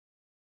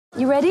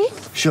You ready?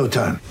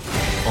 Showtime.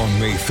 On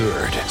May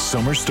 3rd,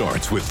 summer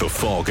starts with The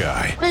Fall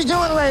Guy. Let's do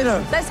it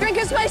later. Let's drink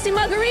a spicy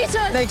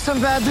margarita. Make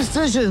some bad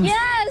decisions.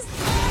 Yes!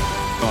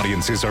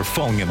 Audiences are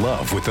falling in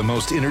love with the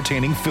most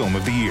entertaining film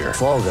of the year.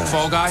 Fall Guy.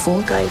 Fall Guy.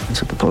 Fall guy.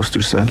 That's what the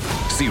poster said.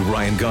 See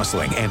Ryan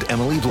Gosling and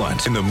Emily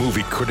Blunt in the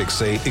movie critics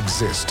say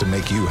exists to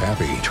make you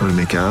happy. Trying to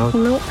make it out?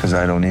 Nope. Because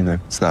I don't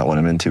either. It's not what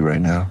I'm into right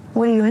now.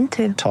 What are you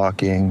into?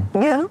 Talking.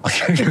 Yeah.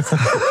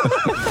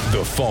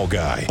 The Fall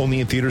Guy.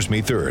 Only in theaters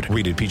May 3rd.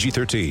 Rated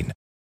PG-13.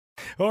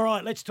 All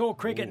right, let's talk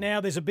cricket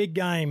now. There's a big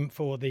game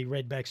for the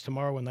Redbacks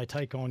tomorrow when they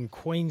take on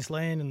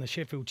Queensland, and the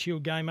Sheffield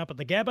Shield game up at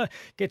the Gabba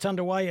gets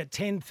underway at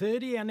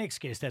 10:30. Our next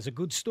guest has a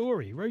good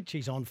story.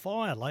 He's on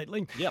fire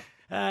lately. Yep.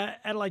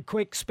 Adelaide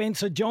Quick,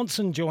 Spencer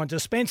Johnson joins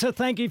us. Spencer,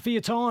 thank you for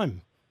your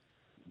time.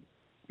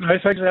 Hey,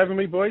 thanks for having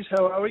me, boys.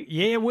 How are we?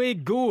 Yeah, we're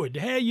good.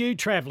 How are you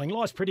travelling?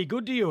 Life's pretty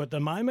good to you at the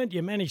moment.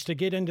 You managed to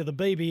get into the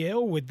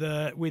BBL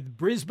with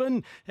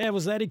Brisbane. How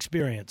was that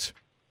experience?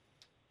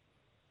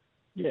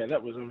 Yeah,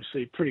 that was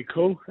obviously pretty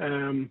cool.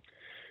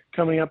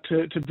 Coming up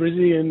to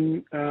Brizzy,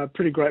 and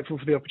pretty grateful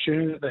for the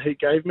opportunity that the Heat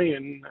gave me,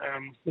 and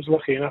was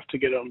lucky enough to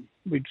get on.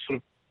 We'd sort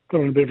of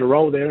got on a bit of a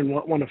roll there and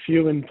won a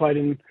few and played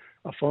in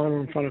a final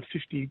in front of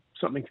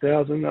 50-something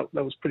thousand. That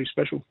was pretty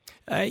special.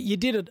 You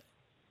did it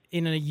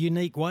in a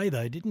unique way,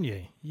 though, didn't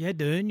you? You had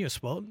to earn your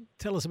spot.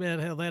 Tell us about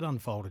how that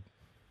unfolded.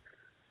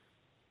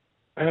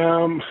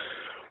 Well,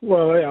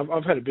 yeah,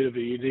 I've had a bit of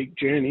a unique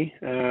journey.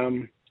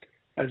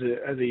 As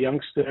a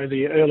youngster,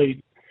 the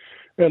early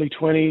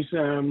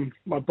 20s,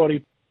 my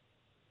body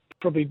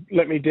probably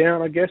let me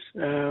down, I guess.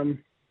 And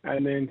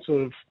then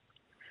sort of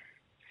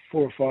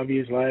 4 or 5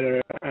 years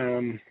later,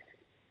 I'm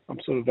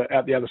sort of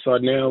out the other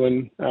side now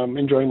and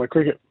enjoying my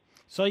cricket.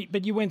 So,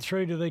 but you went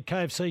through to the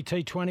KFC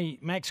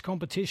T20 Max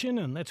competition,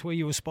 and that's where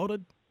you were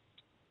spotted?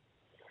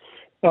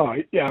 Oh,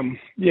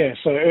 yeah.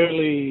 So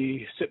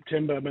early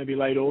September, maybe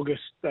late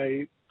August,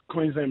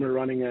 Queensland were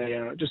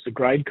running just a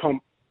grade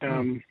comp.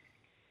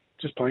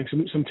 Just playing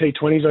some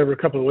T20s over a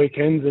couple of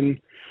weekends, and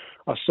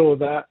I saw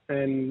that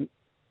and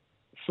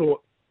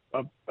thought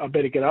I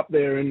better get up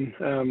there and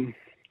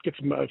get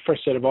a fresh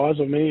set of eyes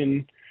on me,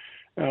 and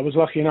I was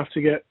lucky enough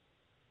to get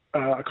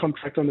a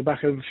contract on the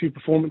back of a few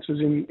performances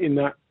in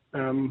that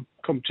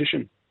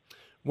competition.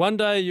 One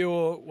day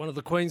you're one of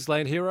the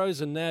Queensland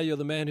heroes, and now you're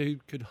the man who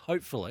could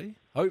hopefully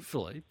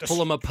pull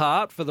them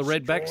apart for the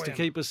Redbacks to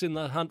keep us in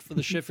the hunt for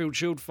the Sheffield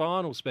Shield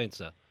final,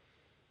 Spencer.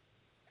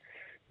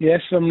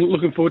 Yes, I'm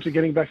looking forward to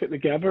getting back at the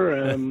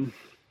Gabba.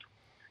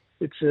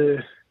 It's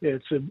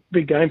a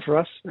big game for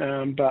us.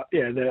 But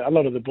yeah, a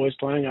lot of the boys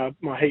playing are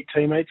my Heat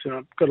teammates, and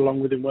I've got along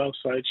with them well.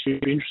 So it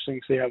should be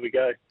interesting to see how we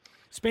go.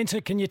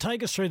 Spencer, can you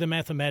take us through the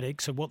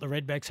mathematics of what the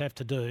Redbacks have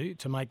to do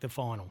to make the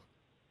final?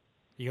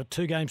 You got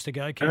 2 games to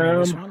go. Can you win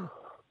this one?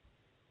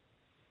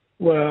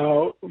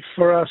 Well,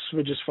 for us,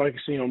 we're just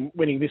focusing on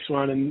winning this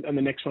one and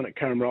the next one at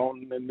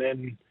Carrum, and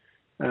then.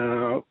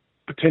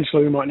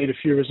 Potentially, we might need a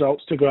few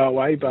results to go our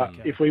way, but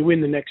if we win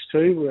the next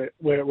 2,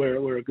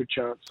 we're a good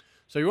chance.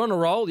 So you're on a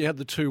roll. You had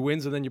the 2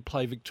 wins, and then you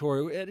play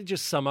Victoria. How did you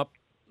sum up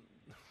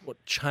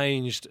what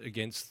changed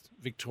against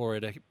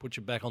Victoria to put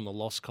you back on the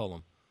loss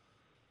column?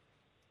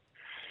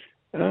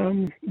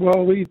 Well,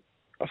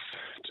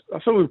 I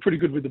thought we were pretty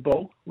good with the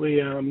ball. We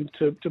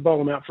to bowl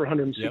them out for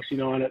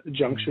 169 at the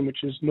junction,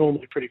 which is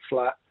normally pretty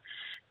flat.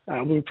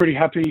 We were pretty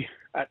happy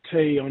at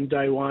tee on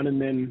day 1, and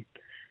then.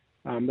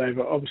 They've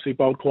obviously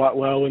bowled quite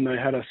well, and they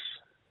had us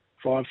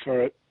 5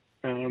 for it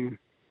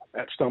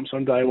at stumps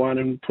on day 1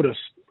 and put us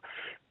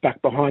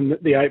back behind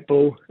the 8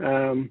 ball.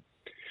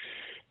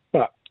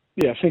 But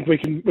yeah, I think we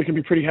can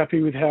be pretty happy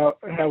with how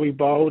we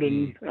bowled,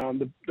 and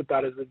the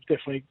batters have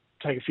definitely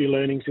take a few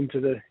learnings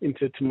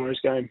into tomorrow's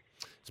game.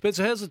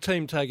 Spencer, how's the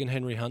team taken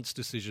Henry Hunt's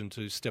decision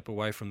to step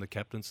away from the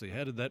captaincy?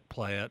 How did that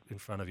play out in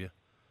front of you?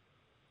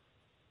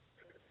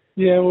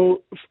 Yeah, well,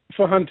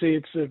 for Hunty,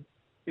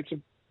 it's a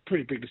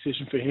pretty big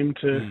decision for him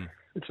to.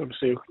 It's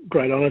obviously a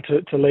great honour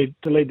to lead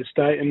the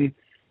state, and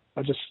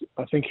I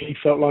think he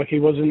felt like he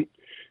wasn't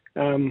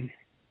doing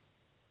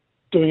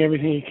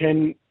everything he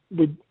can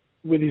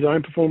with his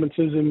own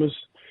performances, and was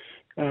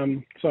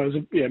so it was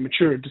a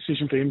mature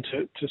decision for him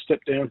to step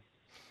down.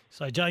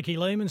 So Jakey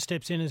Lehman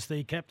steps in as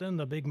the captain,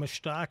 the big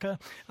Mushtaka.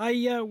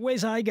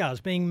 Wes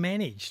Agar's being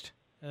managed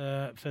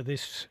for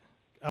this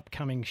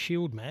upcoming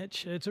Shield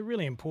match. It's a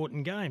really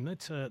important game.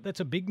 That's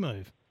a big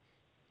move.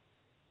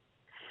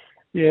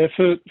 Yeah,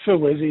 for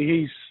Wesy,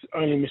 he's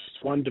only missed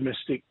 1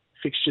 domestic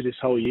fixture this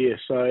whole year,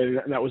 so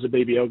that was a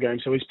BBL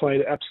game. So he's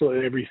played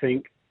absolutely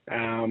everything.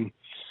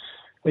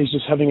 He's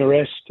just having a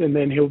rest, and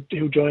then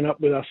he'll join up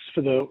with us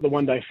for the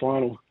one-day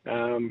final.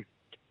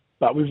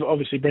 But we've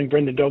obviously bring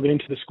Brendan Doggett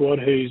into the squad,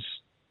 who's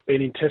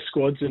been in test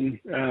squads, and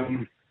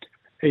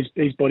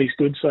his body's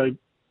good, so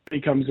he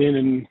comes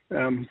in,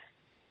 and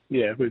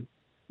we're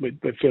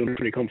feeling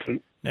pretty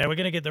confident. Now, we're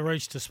going to get the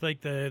Rooch to speak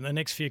the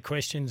next few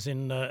questions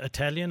in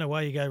Italian.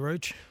 Away you go,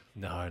 Rooch.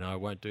 No, I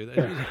won't do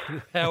that.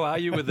 How are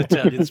you with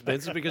Italian,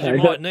 Spencer? Because you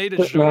might need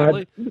it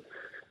shortly.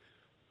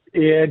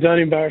 Yeah, don't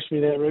embarrass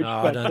me there, Rooch. No,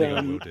 I don't think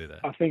I will do that.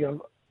 I think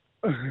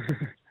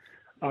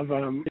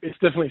It's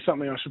definitely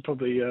something I should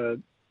probably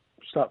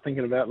start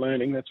thinking about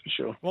learning. That's for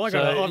sure. Well, I've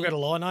got a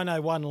line. I know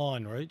one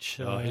line, Reach.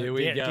 Oh, here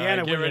we go.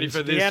 Deanna Get ready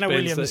for this, Deanna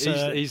Spencer.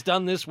 Williams. He's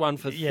done this one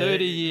for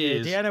 30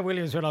 years. Deanna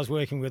Williams, when I was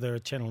working with her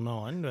at Channel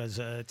 9, was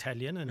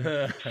Italian,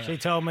 and she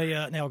told me,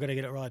 now I've got to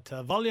get it right,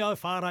 voglio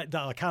fare,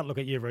 I can't look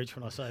at you, Reach,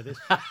 when I say this,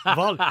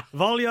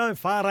 voglio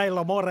fare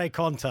l'amore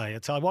con te.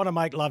 It's I want to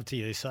make love to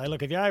you. So,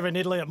 look, if you're over in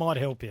Italy, it might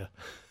help you.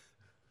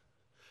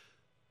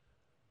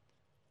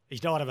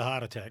 He's died of a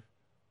heart attack.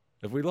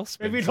 Have we lost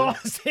Spencer? We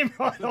lost him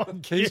right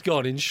on cue. He's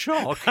gone in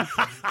shock.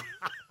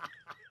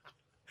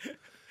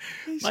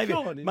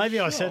 Maybe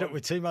I said it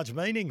with too much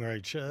meaning,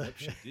 Reach.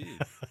 She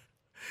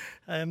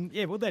did.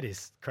 Yeah, well, that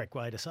is the correct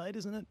way to say it,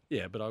 isn't it?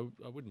 Yeah, but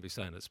I wouldn't be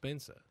saying it,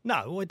 Spencer.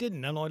 No, I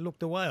didn't, and I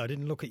looked away. I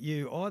didn't look at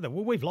you either.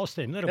 Well, we've lost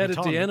him. How did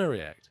Deanna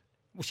react?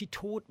 Well, she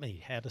taught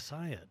me how to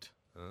say it.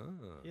 Oh.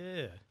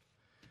 Yeah,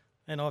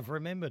 and I've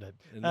remembered it.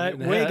 And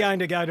We're going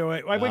to go to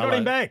it. Wait, we got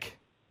him back.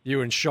 You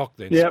were in shock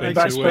then, Yeah, Spencer.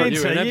 back weren't you?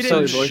 Spencer, In you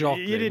absolute didn't, shock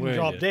you then, didn't weren't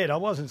drop you? dead. I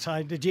wasn't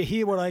saying. Did you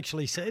hear what I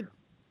actually said?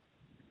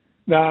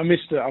 No, I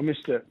missed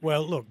it.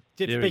 Well, look,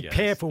 Here he be goes.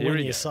 careful Here when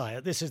he you goes. say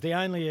it. This is the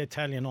only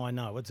Italian I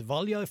know. It's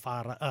voglio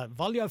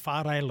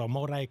fare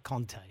l'amore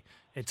con te.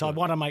 It's I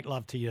want to make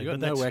love to you. You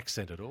got but no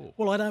accent at all.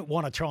 Well, I don't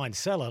want to try and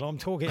sell it. I'm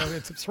talking.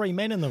 It's three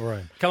men in the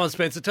room. Come on,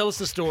 Spencer, tell us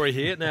the story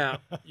here. Now,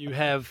 you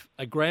have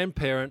a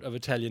grandparent of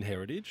Italian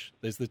heritage.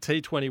 There's the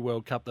T20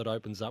 World Cup that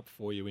opens up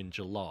for you in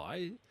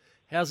July.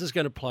 How's this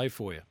going to play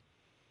for you?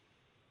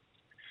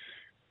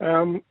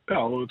 Well,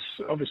 it's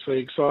obviously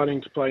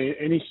exciting to play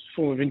any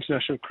form of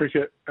international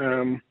cricket.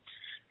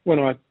 When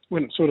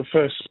it sort of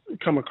first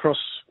come across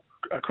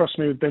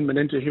me with Ben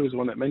Menenta, he was the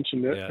one that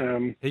mentioned it. Yeah.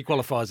 He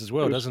qualifies as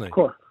well, doesn't he?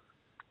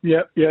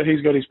 Yeah,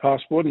 he's got his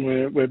passport,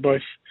 and we're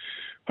both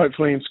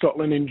hopefully in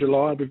Scotland in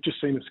July. We've just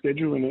seen the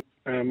schedule,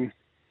 and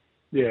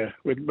we're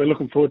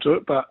looking forward to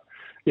it. But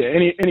yeah,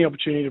 any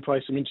opportunity to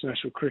play some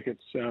international cricket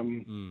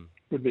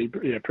would be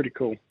pretty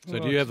cool. So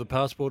do you have the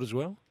passport as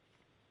well?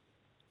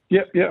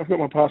 Yeah, I've got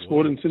my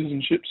passport and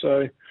citizenship,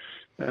 so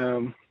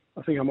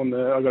I think I've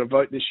got a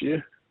vote this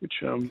year, which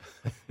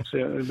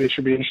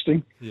should be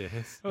interesting.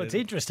 Yes. Well, it's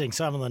interesting,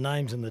 some of the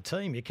names in the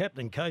team. Your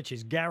captain coach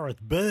is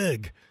Gareth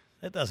Berg.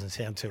 That doesn't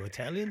sound too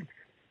Italian.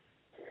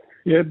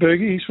 Yeah,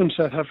 Bergie, he's from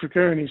South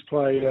Africa, and he's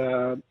played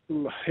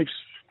heaps,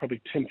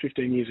 probably 10,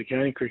 15 years of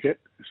county cricket,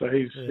 so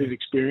he's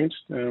experienced.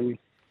 And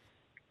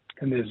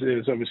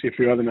there's obviously a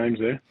few other names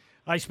there.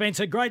 Hey,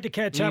 Spencer, great to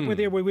catch up with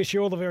you. We wish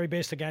you all the very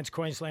best against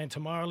Queensland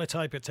tomorrow. Let's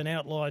hope it's an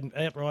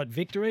outright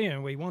victory,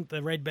 and we want the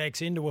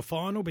Redbacks into a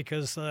final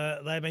because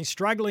they've been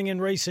struggling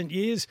in recent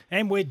years,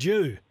 and we're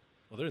due.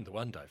 Well, they're in the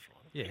one-day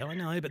final. Yeah, I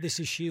know, but this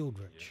is Shield,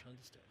 Rich. I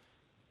understand.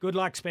 Good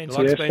luck, Spencer.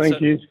 Good luck, Yeah, Spencer.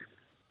 thank you.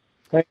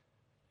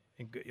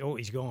 Oh,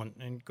 he's gone.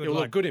 And good He'll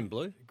luck. look good in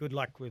blue. Good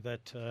luck with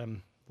that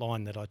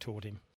line that I taught him.